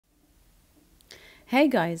Hey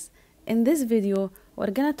guys, in this video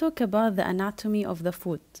we're gonna talk about the anatomy of the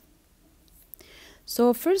foot.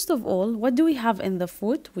 So first of all, what do we have in the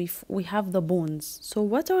foot? We have the bones. So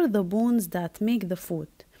what are the bones that make the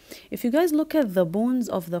foot? If you guys look at the bones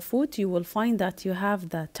of the foot, you will find that you have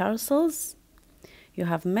the tarsals, you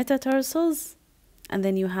have metatarsals, and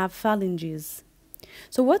then you have phalanges.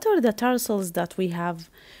 So what are the tarsals that we have?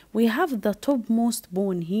 We have the topmost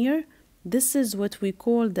bone here. This is what we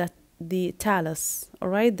call the talus. All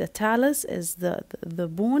right, the talus is the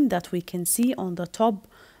bone that we can see on the top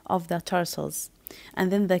of the tarsals.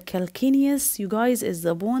 And then the calcaneus, you guys, is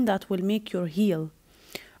the bone that will make your heel.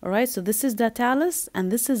 All right, so this is the talus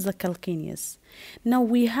and this is the calcaneus. Now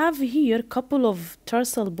we have here a couple of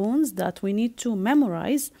tarsal bones that we need to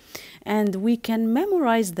memorize, and we can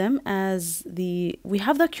memorize them as we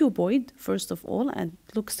have the cuboid, first of all, and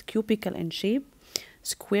it looks cubical in shape,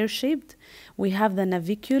 square shaped. We have the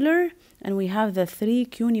navicular and we have the three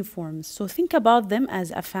cuneiforms. So think about them as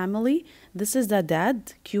a family. This is the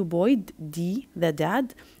dad, cuboid, D, the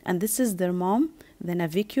dad, and this is their mom, the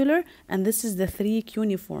navicular, and this is the three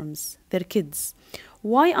cuneiforms, their kids.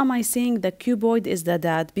 Why am I saying the cuboid is the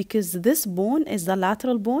dad? Because this bone is the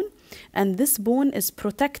lateral bone, and this bone is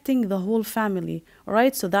protecting the whole family, all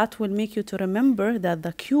right? So that will make you to remember that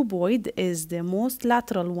the cuboid is the most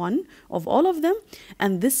lateral one of all of them,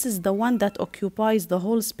 and this is the one that occupies the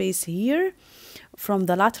whole space here from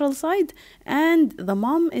the lateral side, and the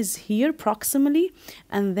mom is here proximally,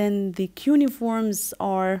 and then the cuneiforms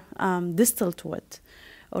are distal to it,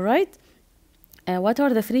 all right? What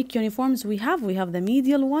are the three cuneiforms we have? We have the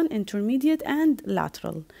medial one, intermediate, and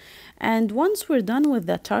lateral. And once we're done with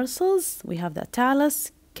the tarsals, we have the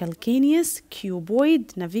talus, calcaneus,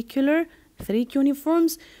 cuboid, navicular, three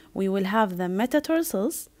cuneiforms. We will have the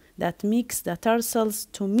metatarsals that makes the tarsals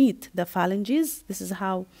to meet the phalanges. This is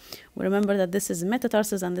how we remember that this is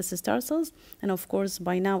metatarsals and this is tarsals. And of course,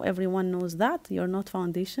 by now everyone knows that. You're not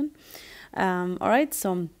foundation. All right,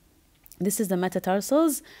 so this is the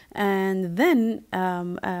metatarsals, and then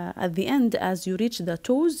at the end, as you reach the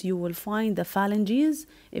toes, you will find the phalanges.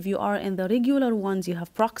 If you are in the regular ones, you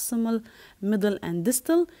have proximal, middle, and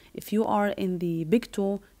distal. If you are in the big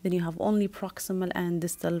toe, then you have only proximal and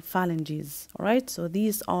distal phalanges. All right, so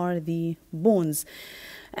these are the bones.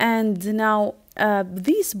 And now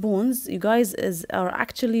these bones, you guys, are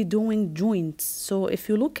actually doing joints. So if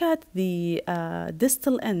you look at the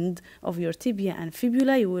distal end of your tibia and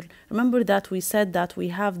fibula, you will remember that we said that we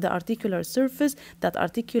have the articular surface that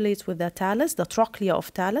articulates with the talus, the trochlea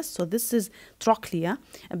of talus. So this is trochlea,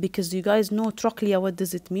 because you guys know trochlea, what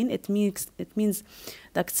does it mean? It means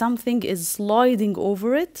that something is sliding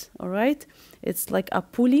over it, all right? It's like a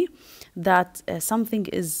pulley that something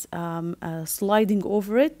is sliding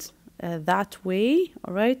over it that way,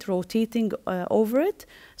 all right, rotating over it.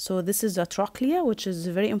 So this is the trochlea, which is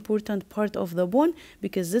a very important part of the bone,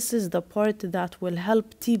 because this is the part that will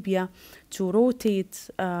help tibia to rotate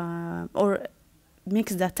or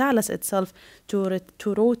makes the talus itself to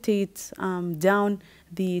rotate down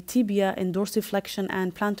the tibia in dorsiflexion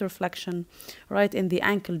and plantar flexion, right, in the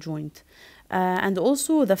ankle joint. And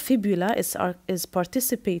also the fibula is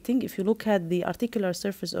participating. If you look at the articular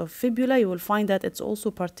surface of fibula, you will find that it's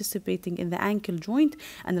also participating in the ankle joint.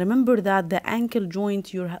 And remember that the ankle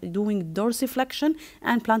joint, you're doing dorsiflexion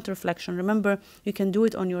and plantar flexion. Remember, you can do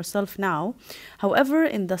it on yourself now. However,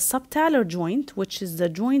 in the subtalar joint, which is the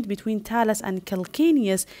joint between talus and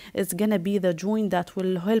calcaneus, it's gonna be the joint that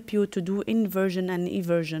will help you to do inversion and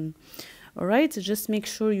eversion. All right, just make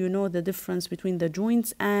sure you know the difference between the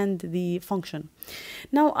joints and the function.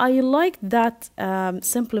 Now, I like that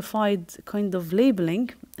simplified kind of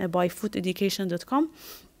labeling by footeducation.com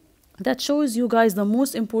that shows you guys the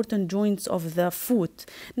most important joints of the foot.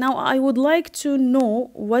 Now, I would like to know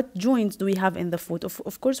what joints do we have in the foot.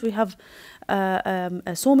 Of course, we have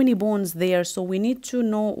so many bones there, so we need to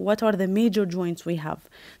know what are the major joints we have.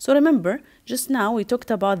 So remember, just now we talked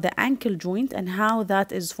about the ankle joint and how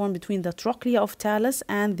that is formed between the trochlea of talus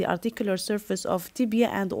and the articular surface of tibia,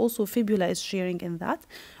 and also fibula is sharing in that.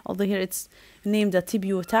 Although here it's named the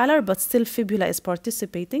tibiotalar, but still fibula is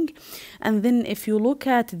participating. And then if you look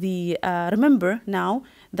at the, remember now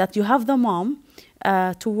that you have the mom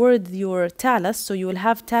toward your talus, so you will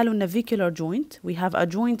have talonavicular joint. We have a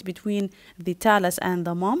joint between the talus and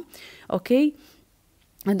the mom, okay?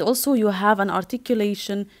 And also you have an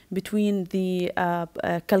articulation between the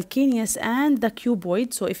calcaneus and the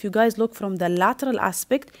cuboid. So if you guys look from the lateral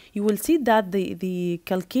aspect, you will see that the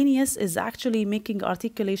calcaneus is actually making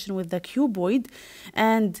articulation with the cuboid,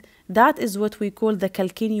 and that is what we call the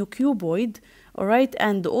calcaneocuboid, All right,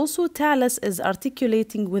 and also talus is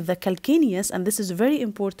articulating with the calcaneus, and this is a very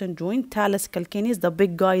important joint. Talus, calcaneus, the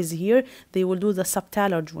big guys here, they will do the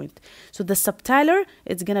subtalar joint. So the subtalar,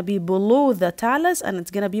 it's gonna be below the talus, and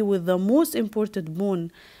it's gonna be with the most important bone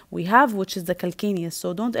we have, which is the calcaneus.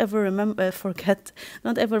 So don't ever forget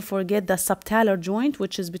the subtalar joint,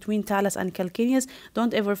 which is between talus and calcaneus.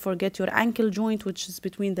 Don't ever forget your ankle joint, which is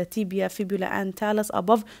between the tibia, fibula, and talus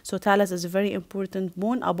above. So talus is a very important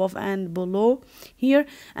bone above and below here.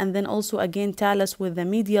 And then also again talus with the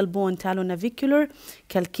medial bone, talonavicular,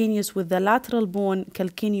 calcaneus with the lateral bone,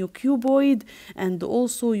 calcaneocuboid, and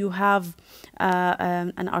also you have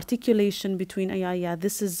an articulation between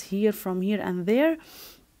this is here from here and there.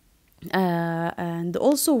 And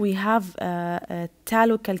also we have a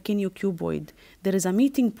talocalcaneocuboid. There is a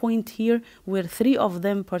meeting point here where three of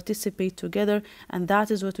them participate together, and that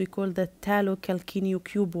is what we call the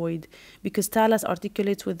talocalcaneocuboid, because talus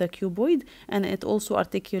articulates with the cuboid, and it also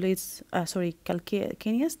articulates,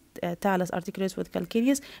 calcaneus, talus articulates with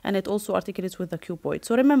calcaneus, and it also articulates with the cuboid.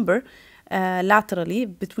 So remember, laterally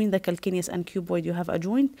between the calcaneus and cuboid you have a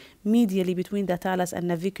joint, medially between the talus and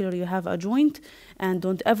navicular you have a joint, and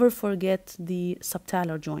don't ever forget the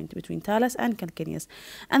subtalar joint between talus and calcaneus.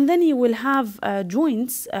 And then you will have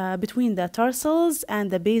joints between the tarsals and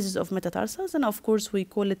the bases of metatarsals, and of course we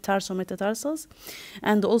call it tarsometatarsals.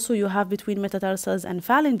 And also you have between metatarsals and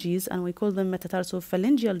phalanges, and we call them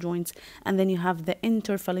metatarsophalangeal joints. And then you have the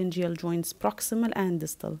interphalangeal joints, proximal and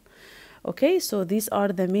distal. Okay, so these are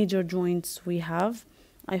the major joints we have.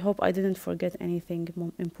 I hope I didn't forget anything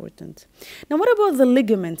important. Now, what about the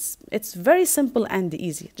ligaments? It's very simple and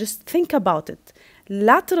easy. Just think about it.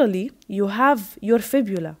 Laterally, you have your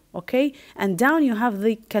fibula, okay? And down you have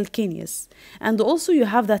the calcaneus. And also you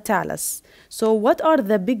have the talus. So what are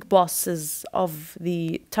the big bosses of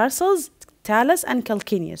the tarsals? Talus and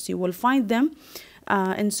calcaneus. You will find them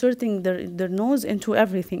inserting their nose into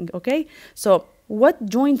everything, okay? So what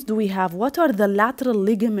joints do we have? What are the lateral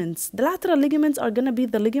ligaments? The lateral ligaments are going to be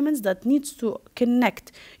the ligaments that needs to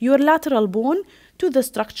connect your lateral bone to the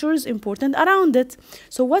structures important around it.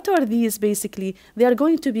 So what are these basically? They are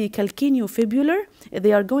going to be calcaneofibular,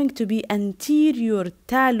 they are going to be anterior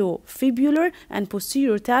talofibular and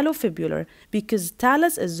posterior talofibular, because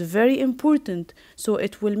talus is very important. So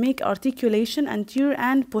it will make articulation anterior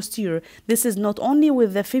and posterior. This is not only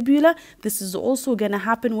with the fibula, this is also going to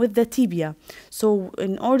happen with the tibia. So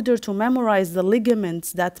in order to memorize the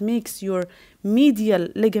ligaments that makes your medial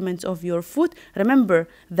ligaments of your foot, remember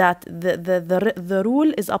that the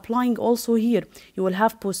rule is applying also here. You will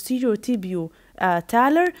have posterior tibio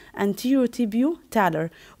talar, anterior tibio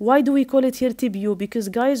talar. Why do we call it here tibio? Because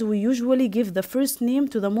guys, we usually give the first name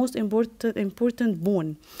to the most important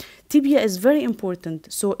bone. Tibia is very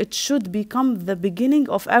important, so it should become the beginning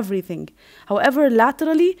of everything. However,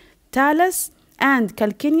 laterally, talus and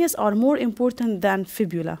calcaneus are more important than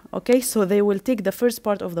fibula, okay? So they will take the first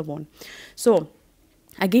part of the bone. So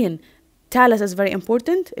again, talus is very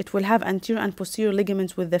important. It will have anterior and posterior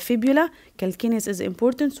ligaments with the fibula. Calcaneus is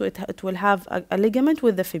important, so it will have a ligament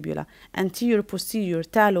with the fibula. Anterior, posterior,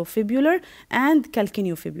 talofibular, and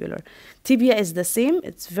calcaneofibular. Tibia is the same.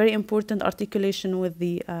 It's very important articulation with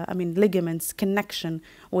the, ligaments connection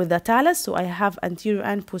with the talus. So I have anterior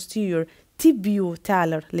and posterior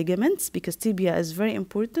tibiotalar ligaments, because tibia is very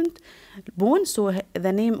important bone, so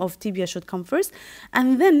the name of tibia should come first.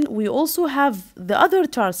 And then we also have the other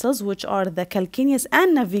tarsals, which are the calcaneus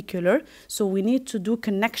and navicular, so we need to do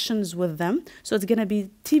connections with them. So it's going to be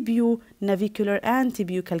tibio-navicular and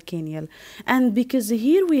tibio-calcaneal. And because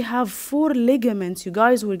here we have 4 ligaments, you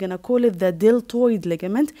guys, we're going to call it the deltoid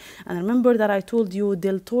ligament. And remember that I told you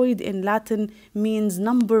deltoid in Latin means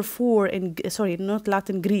number 4 in, sorry, not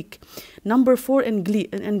Latin, Greek. Number 4 in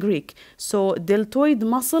Greek. So deltoid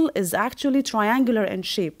muscle is actually triangular in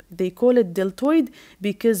shape. They call it deltoid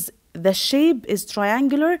because the shape is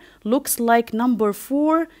triangular, looks like number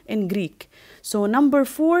 4 in Greek. So number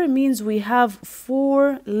 4 means we have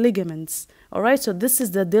 4 ligaments. All right, so this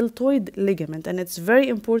is the deltoid ligament, and it's very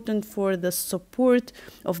important for the support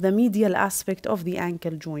of the medial aspect of the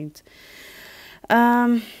ankle joint.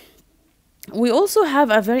 We also have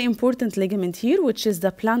a very important ligament here, which is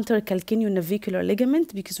the plantar calcaneonavicular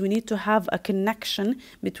ligament, because we need to have a connection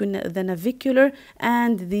between the navicular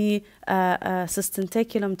and the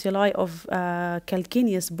sustentaculum tali of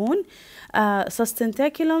calcaneus bone.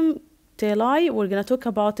 Sustentaculum tali, we're going to talk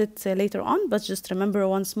about it later on, but just remember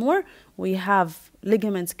once more, we have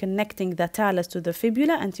ligaments connecting the talus to the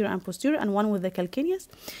fibula, anterior and posterior, and one with the calcaneus.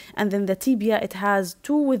 And then the tibia, it has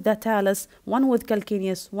two with the talus, one with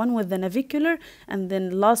calcaneus, one with the navicular, and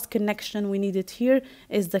then last connection we needed here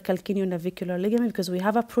is the calcaneonavicular ligament, because we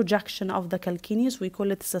have a projection of the calcaneus. We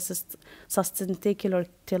call it sustentacular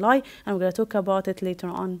tilli, and we're going to talk about it later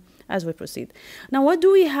on as we proceed. Now, what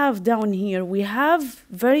do we have down here? We have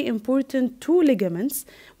very important two ligaments.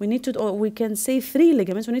 We need to, or we can say three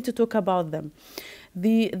ligaments. We need to talk about them.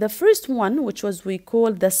 The first one, which was we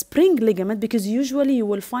call the spring ligament, because usually you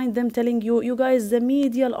will find them telling you, you guys, the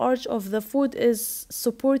medial arch of the foot is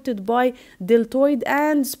supported by deltoid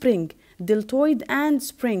and spring. Deltoid and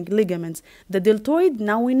spring ligaments. The deltoid,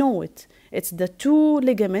 now we know it. It's the two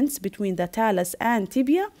ligaments between the talus and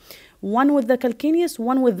tibia, one with the calcaneus,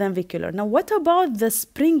 one with the navicular. Now, what about the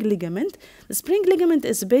spring ligament? The spring ligament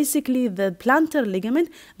is basically the plantar ligament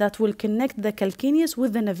that will connect the calcaneus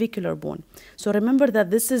with the navicular bone. So remember that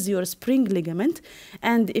this is your spring ligament.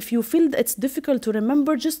 And if you feel it's difficult to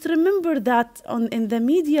remember, just remember that in the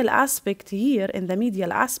medial aspect here, in the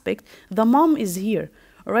medial aspect, the mom is here.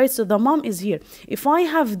 All right, so the mom is here. If I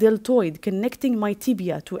have deltoid connecting my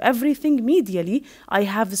tibia to everything medially, I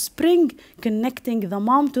have spring connecting the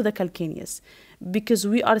mom to the calcaneus, because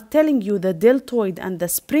we are telling you the deltoid and the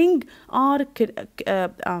spring are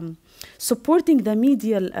supporting the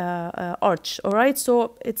medial arch. All right,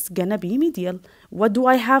 so it's gonna be medial. What do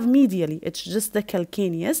I have medially? It's just the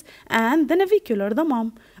calcaneus and the navicular, the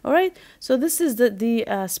mom. All right, so this is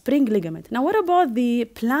the spring ligament. Now, what about the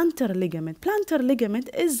plantar ligament? Plantar ligament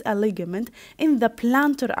is a ligament in the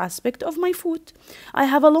plantar aspect of my foot. I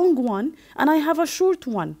have a long one and I have a short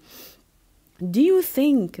one. Do you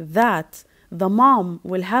think that the mom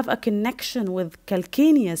will have a connection with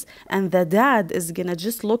calcaneus and the dad is gonna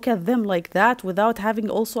just look at them like that without having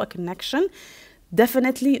also a connection?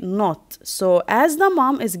 Definitely not. So as the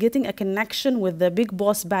mom is getting a connection with the big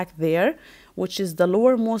boss back there, which is the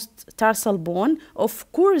lowermost tarsal bone,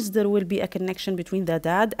 of course there will be a connection between the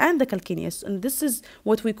dad and the calcaneus, and this is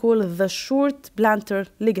what we call the short plantar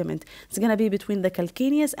ligament. It's going to be between the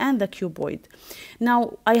calcaneus and the cuboid.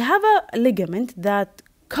 Now, I have a ligament that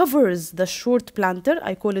covers the short plantar.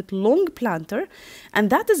 I call it long plantar, and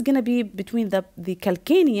that is going to be between the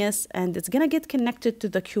calcaneus, and it's going to get connected to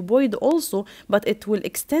the cuboid also, but it will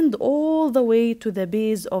extend all the way to the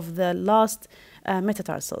base of the last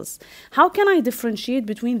metatarsals. How can I differentiate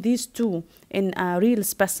between these two in a real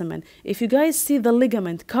specimen? If you guys see the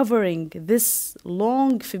ligament covering this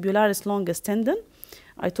long fibularis longus tendon,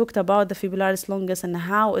 I talked about the fibularis longus and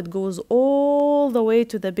how it goes all the way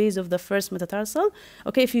to the base of the first metatarsal.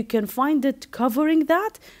 Okay, if you can find it covering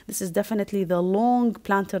that, this is definitely the long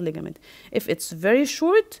plantar ligament. If it's very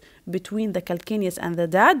short, between the calcaneus and the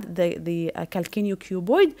dad, the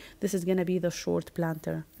calcaneocuboid, this is going to be the short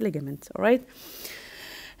plantar ligament, all right?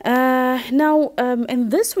 Now, in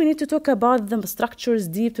this, we need to talk about the structures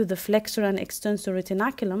deep to the flexor and extensor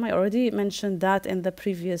retinaculum. I already mentioned that in the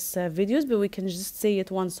previous videos, but we can just say it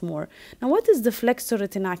once more. Now, what is the flexor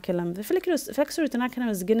retinaculum? The flexor retinaculum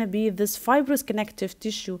is going to be this fibrous connective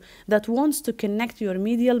tissue that wants to connect your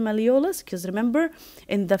medial malleolus, because remember,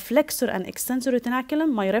 in the flexor and extensor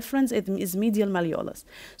retinaculum, my reference is medial malleolus.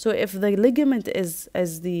 So if the ligament is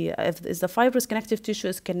the fibrous connective tissue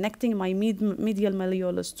is connecting my medial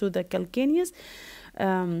malleolus to the calcaneus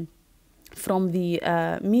from the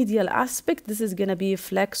medial aspect, this is going to be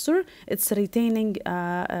flexor. It's retaining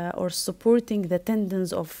or supporting the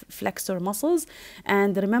tendons of flexor muscles.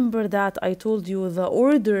 And remember that I told you the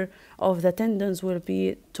order of the tendons will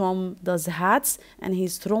be Tom does hats, and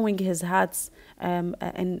he's throwing his hats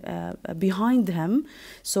behind him.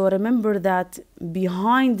 So remember that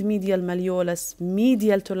behind medial malleolus,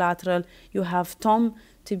 medial to lateral, you have Tom,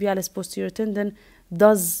 tibialis posterior tendon,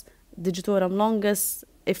 does digitorum longus.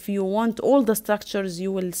 If you want all the structures, you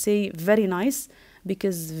will say very nice,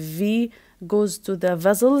 because V goes to the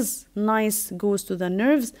vessels, nice goes to the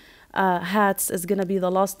nerves, hats is going to be the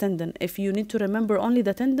last tendon. If you need to remember only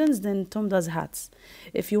the tendons, then Tom does hats.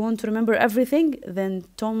 If you want to remember everything, then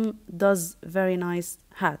Tom does very nice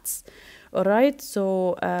hats. All right,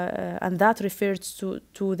 so and that refers to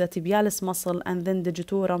the tibialis muscle, and then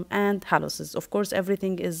digitorum and hallucis. Of course,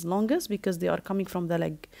 everything is longus because they are coming from the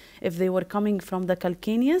leg. If they were coming from the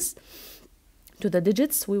calcaneus to the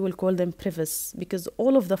digits, we will call them previs, because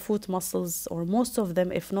all of the foot muscles, or most of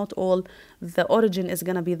them, if not all, the origin is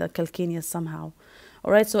going to be the calcaneus somehow.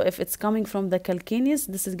 All right, so if it's coming from the calcaneus,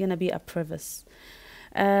 this is going to be a previs.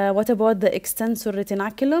 What about the extensor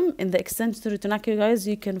retinaculum? In the extensor retinaculum, guys,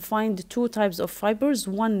 you can find two types of fibers,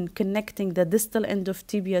 one connecting the distal end of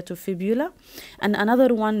tibia to fibula, and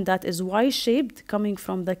another one that is Y-shaped coming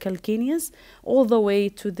from the calcaneus all the way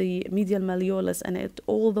to the medial malleolus and it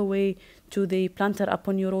all the way to the plantar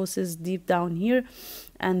aponeurosis deep down here,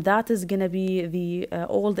 and that is going to be the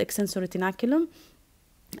old extensor retinaculum.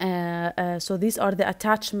 So these are the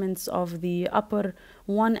attachments of the upper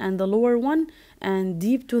one and the lower one, and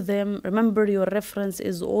deep to them, remember your reference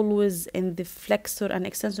is always in the flexor and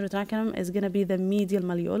extensor retinaculum is going to be the medial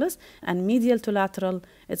malleolus, and medial to lateral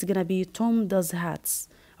it's going to be Tom does hats.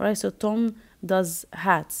 All right, so Tom does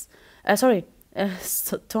hats.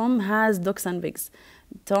 So Tom has dogs and pigs.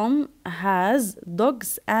 Tom has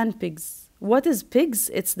dogs and pigs. What is pigs?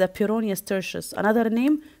 It's the peroneus tertius. Another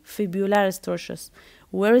name, fibularis tertius.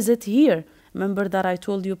 Where is it here? Remember that I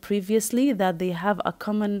told you previously that they have a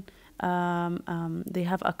common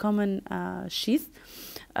sheath,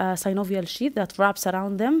 synovial sheath that wraps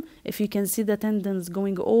around them. If you can see the tendons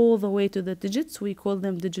going all the way to the digits, we call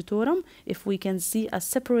them digitorum. If we can see a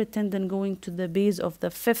separate tendon going to the base of the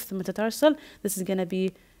fifth metatarsal, this is going to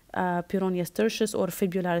be peroneus tertius or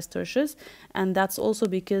fibularis tertius, and that's also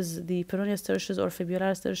because the peroneus tertius or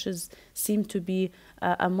fibularis tertius seem to be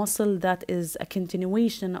a muscle that is a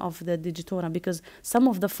continuation of the digitorum, because some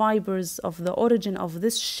of the fibers of the origin of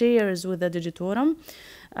this shares with the digitorum.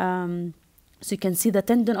 So you can see the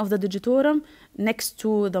tendon of the digitorum next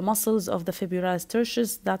to the muscles of the fibularis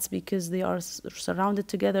tertius. That's because they are surrounded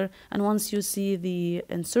together. And once you see the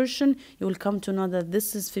insertion, you will come to know that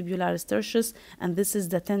this is fibularis tertius and this is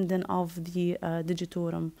the tendon of the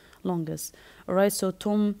digitorum longus. All right, so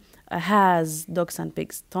Tom has dogs and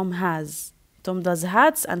pigs. Tom does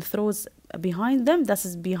hats and throws behind them. That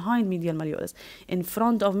is behind medial malleolus. In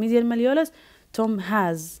front of medial malleolus, Tom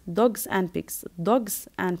has dogs and pigs. Dogs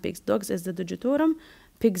and pigs. Dogs is the digitorum,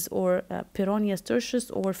 pigs or peroneus tertius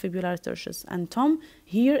or fibularis tertius. And Tom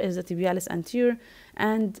here is the tibialis anterior,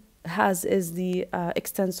 and has is the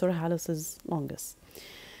extensor hallucis longus.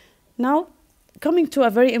 Now, coming to a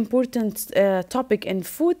very important topic in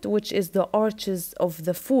foot, which is the arches of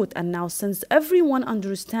the foot. And now, since everyone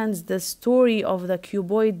understands the story of the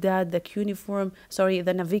cuboid dad, the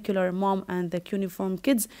navicular mom, and the cuneiform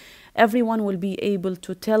kids, everyone will be able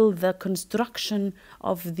to tell the construction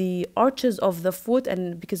of the arches of the foot.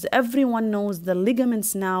 And because everyone knows the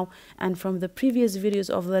ligaments now, and from the previous videos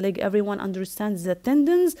of the leg, everyone understands the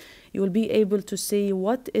tendons, you will be able to say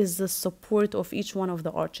what is the support of each one of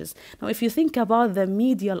the arches. Now, if you think about the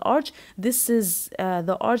medial arch, this is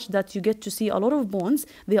the arch that you get to see a lot of bones.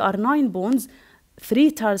 There are 9 bones,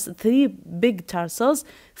 3 big tarsals,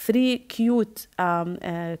 3 cute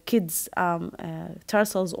kids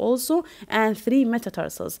tarsals also, and 3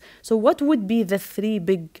 metatarsals. So what would be the 3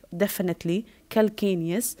 big? Definitely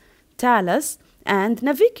calcaneus, talus, and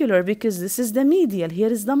navicular, because this is the medial.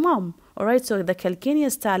 Here is the mom. All right, so the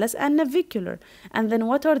calcaneus, talus, and navicular. And then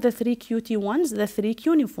what are the 3 cutie ones? The 3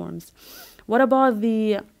 cuneiforms. What about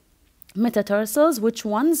the metatarsals? Which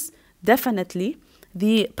ones? Definitely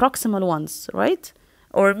the proximal ones, right?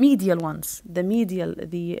 Or medial ones. The medial,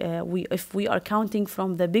 if we are counting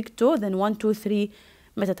from the big toe, then 1, 2, 3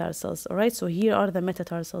 metatarsals. All right, so here are the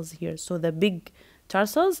metatarsals here. So the big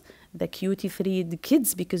tarsals, the cutie 3, the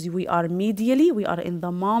kids, because we are medially, we are in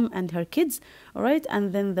the mom and her kids. All right,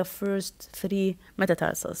 and then the first 3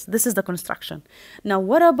 metatarsals. This is the construction. Now,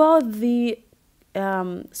 what about the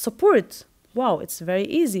support? Wow, it's very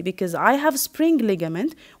easy, because I have spring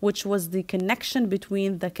ligament, which was the connection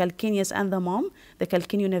between the calcaneus and the mom, the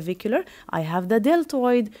calcaneonavicular. I have the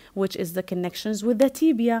deltoid, which is the connections with the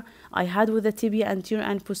tibia. I had with the tibia anterior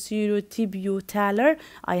and posterior tibio-talar.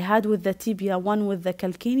 I had with the tibia one with the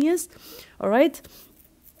calcaneus. All right.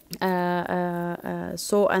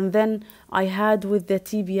 And then I had with the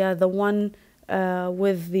tibia the one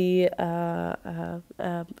with the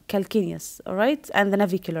calcaneus, all right, and the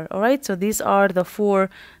navicular, all right. So these are the 4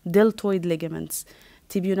 deltoid ligaments: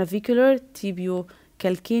 tibionavicular,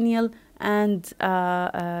 tibiocalcaneal, and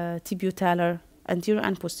tibiotalar, anterior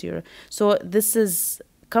and posterior. So this is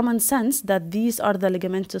common sense that these are the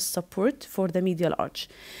ligamentous support for the medial arch.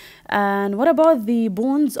 And what about the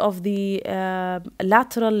bones of the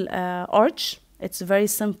lateral arch? It's very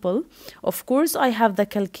simple. Of course, I have the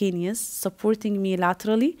calcaneus supporting me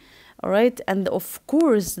laterally, all right? And of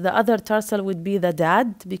course, the other tarsal would be the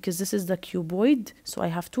dad, because this is the cuboid. So I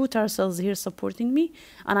have 2 tarsals here supporting me.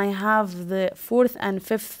 And I have the 4th and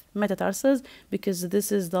 5th metatarsals, because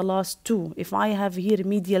this is the last 2. If I have here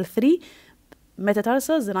medial 3,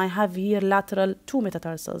 metatarsals, then I have here lateral 2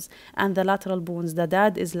 metatarsals, and the lateral bones, the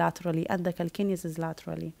dad is laterally and the calcaneus is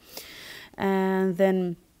laterally. And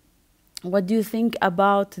then what do you think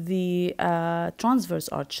about the transverse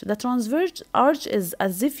arch? The transverse arch is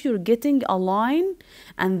as if you're getting a line,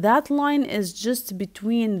 and that line is just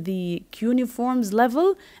between the cuneiforms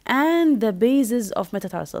level and the bases of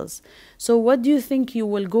metatarsals. So what do you think you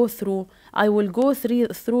will go through? I will go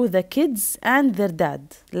through the kids and their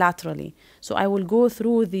dad laterally. So I will go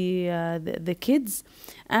through the kids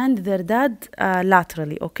and their dad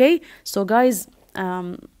laterally, okay? So guys,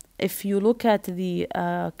 if you look at the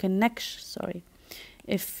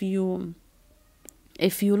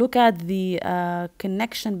if you look at the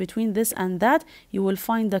connection between this and that, you will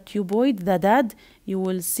find the cuboid, the dad, you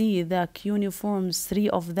will see the cuneiforms, 3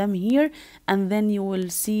 of them here, and then you will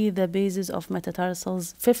see the bases of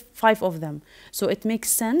metatarsals, 5 of them. So it makes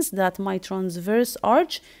sense that my transverse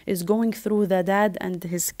arch is going through the dad and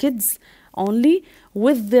his kids only,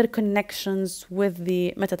 with their connections with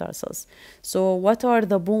the metatarsals. So what are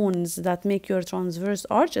the bones that make your transverse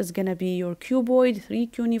arch? Is going to be your cuboid, 3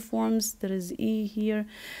 cuneiforms, there is E here,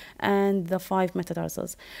 and the 5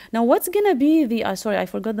 metatarsals. Now what's going to be the, sorry, I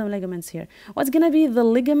forgot the ligaments here. What's going to be the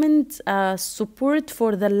ligament support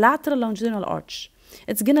for the lateral longitudinal arch?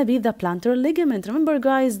 It's going to be the plantar ligament. Remember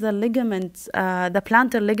guys, the ligament, the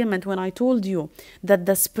plantar ligament, when I told you that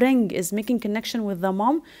the spring is making connection with the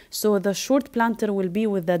mom, so the short plantar will be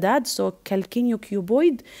with the dad, so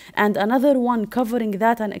calcaneocuboid, and another one covering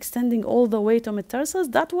that and extending all the way to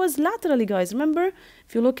metatarsals, that was laterally, guys. Remember,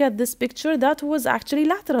 if you look at this picture, that was actually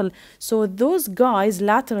lateral. So those guys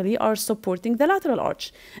laterally are supporting the lateral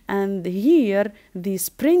arch. And here, the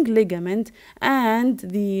spring ligament and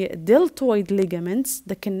the deltoid ligaments,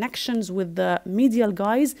 the connections with the medial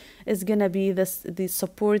guys, is going to be the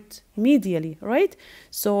support medially, right?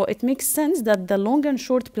 So it makes sense that the long and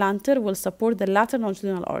short plantar will support the lateral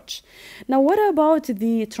longitudinal arch. Now, what about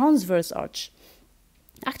the transverse arch?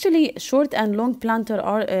 Actually, short and long plantar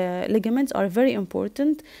ligaments are very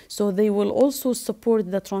important, so they will also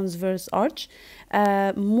support the transverse arch,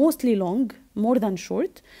 mostly long, more than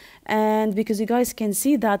short. And because you guys can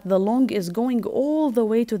see that the long is going all the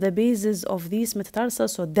way to the bases of these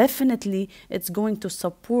metatarsals, so definitely it's going to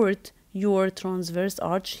support your transverse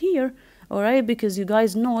arch here, all right? Because you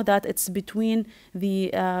guys know that it's between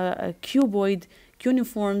the cuboid,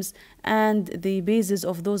 cuneiforms, and the bases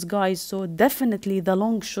of those guys, so definitely the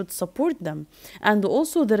long should support them. And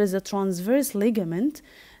also there is a transverse ligament,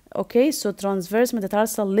 okay? So transverse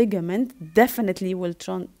metatarsal ligament definitely will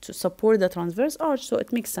to support the transverse arch, so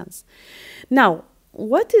it makes sense. Now,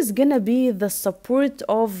 what is gonna be the support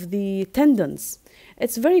of the tendons?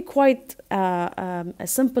 It's very quite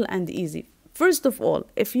simple and easy. First of all,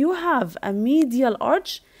 if you have a medial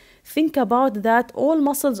arch, think about that all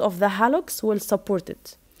muscles of the hallux will support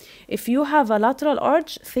it. If you have a lateral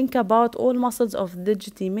arch, think about all muscles of the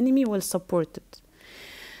digiti minimi will support it.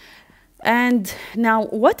 And now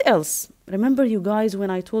what else? Remember you guys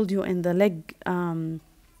when I told you in the leg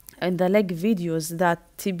videos that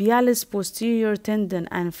tibialis posterior tendon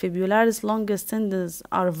and fibularis longus tendons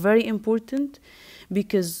are very important,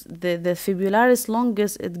 because the fibularis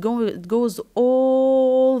longus, it goes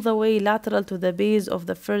all the way lateral to the base of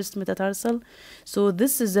the first metatarsal. So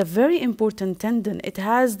this is a very important tendon. It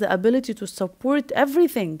has the ability to support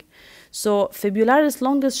everything. So fibularis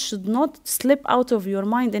longus should not slip out of your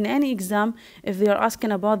mind in any exam if they are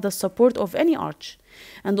asking about the support of any arch.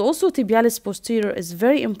 And also tibialis posterior is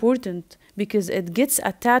very important because it gets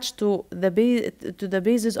attached to the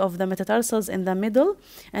bases of the metatarsals in the middle,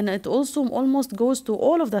 and it also almost goes to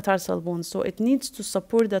all of the tarsal bones. So it needs to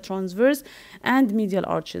support the transverse and medial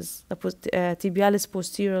arches, the tibialis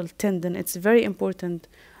posterior tendon. It's very important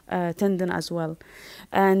tendon as well.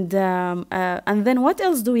 And then what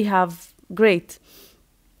else do we have? Great.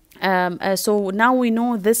 So now we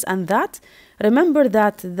know this and that. Remember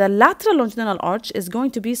that the lateral longitudinal arch is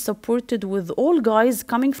going to be supported with all guys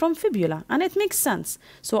coming from fibula, and it makes sense.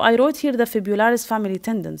 So I wrote here the fibularis family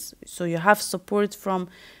tendons. So you have support from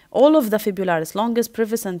all of the fibularis, longus,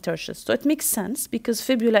 brevis, and tertius. So it makes sense because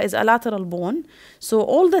fibula is a lateral bone. So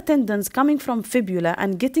all the tendons coming from fibula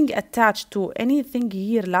and getting attached to anything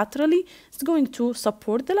here laterally is going to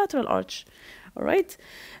support the lateral arch. All right.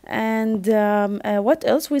 And what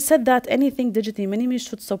else? We said that anything digiti minimi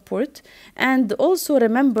should support. And also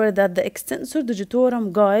remember that the extensor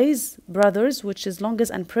digitorum guys, brothers, which is longus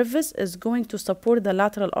and brevis, is going to support the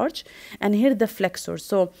lateral arch. And here the flexor.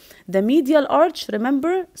 So the medial arch,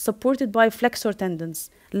 remember, supported by flexor tendons.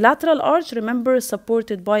 Lateral arch, remember,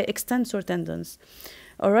 supported by extensor tendons.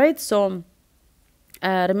 All right. So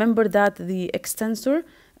remember that the extensor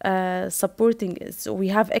supporting, so we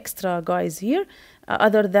have extra guys here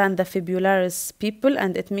other than the fibularis people,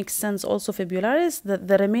 and it makes sense also fibularis.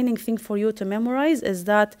 The remaining thing for you to memorize is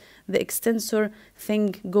that the extensor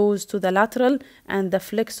thing goes to the lateral and the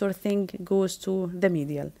flexor thing goes to the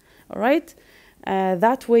medial. All right,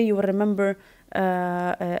 that way you will remember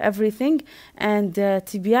everything. And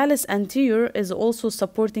tibialis anterior is also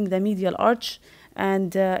supporting the medial arch,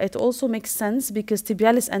 and it also makes sense because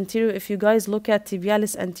tibialis anterior, if you guys look at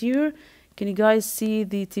tibialis anterior, can you guys see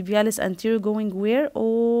the tibialis anterior going where?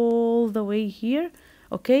 All the way here,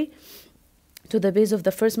 okay, to the base of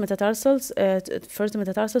the first metatarsals,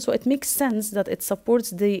 so it makes sense that it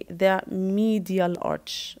supports the medial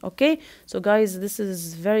arch. Okay, so guys, this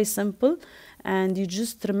is very simple, and you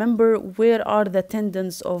just remember where are the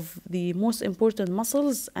tendons of the most important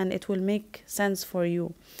muscles, and it will make sense for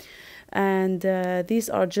you. And these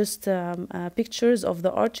are just pictures of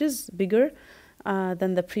the arches, bigger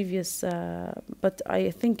than the previous, but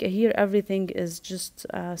I think here everything is just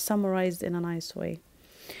summarized in a nice way.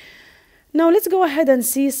 Now let's go ahead and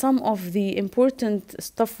see some of the important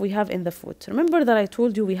stuff we have in the foot. Remember that I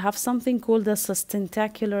told you we have something called the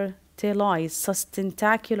sustentacular tali.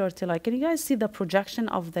 Sustentacular tali. Can you guys see the projection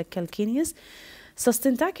of the calcaneus?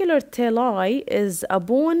 Sustentacular tali is a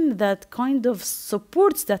bone that kind of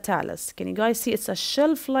supports the talus. Can you guys see? It's a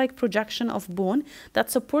shelf-like projection of bone that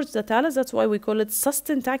supports the talus. That's why we call it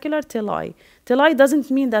sustentacular tali. Tali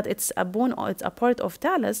doesn't mean that it's a bone or it's a part of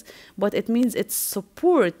talus, but it means it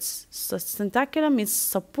supports. Sustentacular means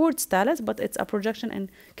supports talus, but it's a projection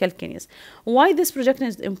in calcaneus. Why this projection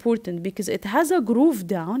is important? Because it has a groove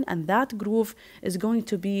down, and that groove is going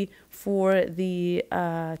to be for the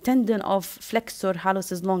tendon of flexor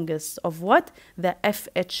hallucis longus. Of what? The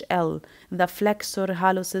FHL, the flexor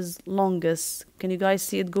hallucis longus. Can you guys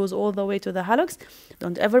see it goes all the way to the hallux?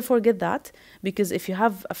 Don't ever forget that, because if you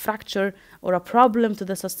have a fracture or a problem to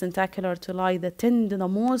the sustentacular tali, the tendon, the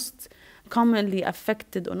most commonly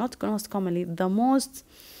affected, or not most commonly, the most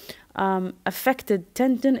affected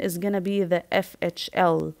tendon is going to be the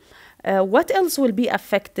FHL. What else will be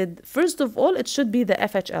affected? First of all, it should be the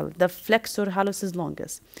FHL, the flexor hallucis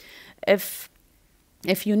longus.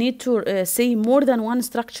 If you need to say more than one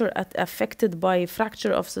structure affected by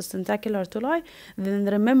fracture of sustentacular tali, then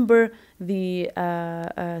remember the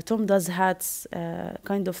Tom does hats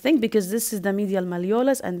kind of thing, because this is the medial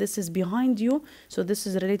malleolus and this is behind you. So this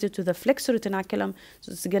is related to the flexor retinaculum.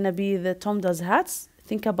 So it's going to be the Tom does hats.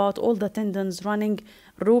 Think about all the tendons running,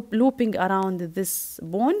 looping around this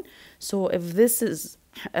bone. So if this is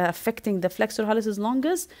affecting the flexor hallucis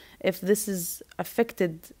longus, if this is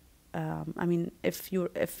affected, I mean, if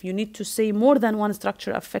you need to say more than one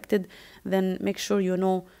structure affected, then make sure you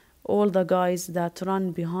know all the guys that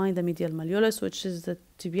run behind the medial malleolus, which is the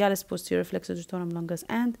tibialis posterior, flexor digitorum longus,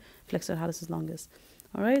 and flexor hallucis longus.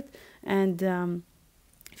 All right, and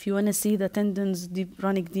if you want to see the tendons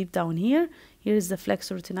running deep down here, here is the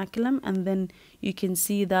flexor retinaculum, and then you can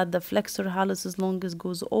see that the flexor hallucis longus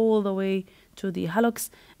goes all the way to the hallux,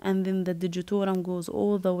 and then the digitorum goes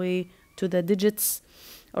all the way to the digits.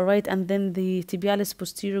 All right, and then the tibialis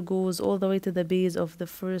posterior goes all the way to the base of the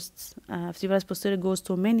first. Tibialis posterior goes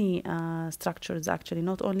to many structures, actually,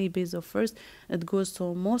 not only base of first. It goes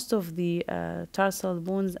to most of the tarsal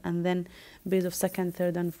bones, and then base of second,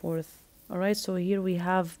 third, and fourth. All right, so here we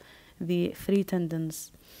have the three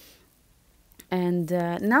tendons. And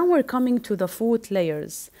now we're coming to the foot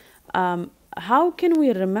layers. How can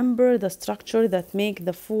we remember the structure that make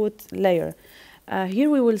the foot layer? Here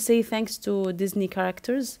we will say thanks to Disney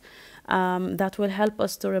characters that will help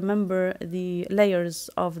us to remember the layers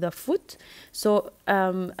of the foot. So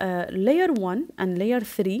layer 1 and layer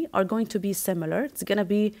 3 are going to be similar. It's going to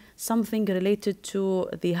be something related to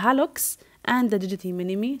the hallux and the digiti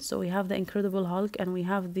minimi. So we have the Incredible Hulk and we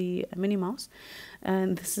have the Minnie Mouse.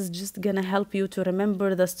 And this is just going to help you to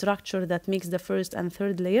remember the structure that makes the first and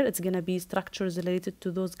third layer. It's going to be structures related to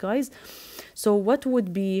those guys. So what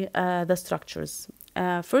would be the structures?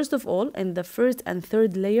 First of all, in the first and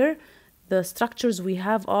third layer, the structures we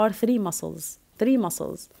have are three muscles.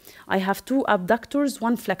 I have two abductors,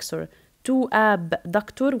 one flexor. Two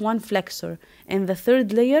abductor, one flexor. In the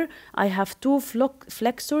third layer, I have two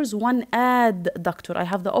flexors, one adductor. I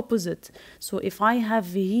have the opposite. So if I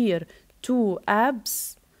have here two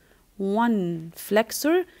abs, one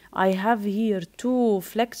flexor, I have here two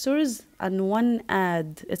flexors and one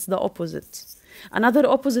add. It's the opposite. Another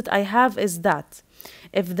opposite I have is that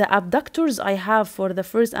if the abductors I have for the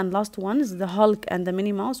first and last ones, the Hulk and the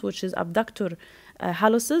Minnie Mouse, which is abductor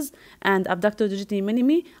hallucis and abductor digiti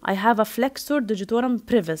minimi, I have a flexor digitorum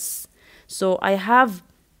brevis. So I have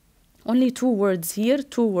only two words here,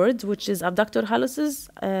 two words, which is abductor hallucis,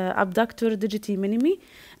 abductor digiti minimi,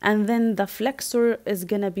 and then the flexor is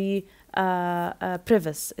gonna be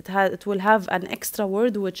brevis. It will have an extra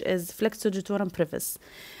word, which is flexor digitorum brevis.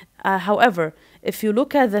 However, if you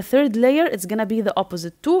look at the third layer, it's gonna be the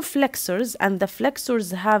opposite. Two flexors, and the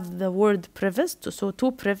flexors have the word brevis, so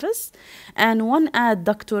two brevis, and one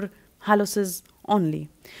adductor hallucis only.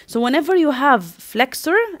 So whenever you have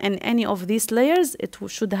flexor in any of these layers, it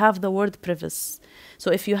should have the word brevis.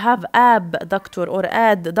 So if you have abductor or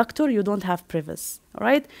adductor, you don't have brevis. All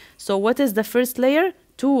right. So what is the first layer?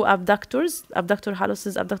 Two abductors, abductor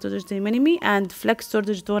hallucis, abductor digiti minimi, and flexor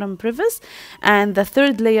digitorum brevis. And the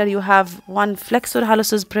third layer, you have one flexor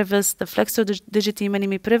hallucis brevis, the flexor digiti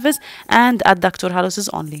minimi brevis, and adductor hallucis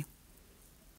only.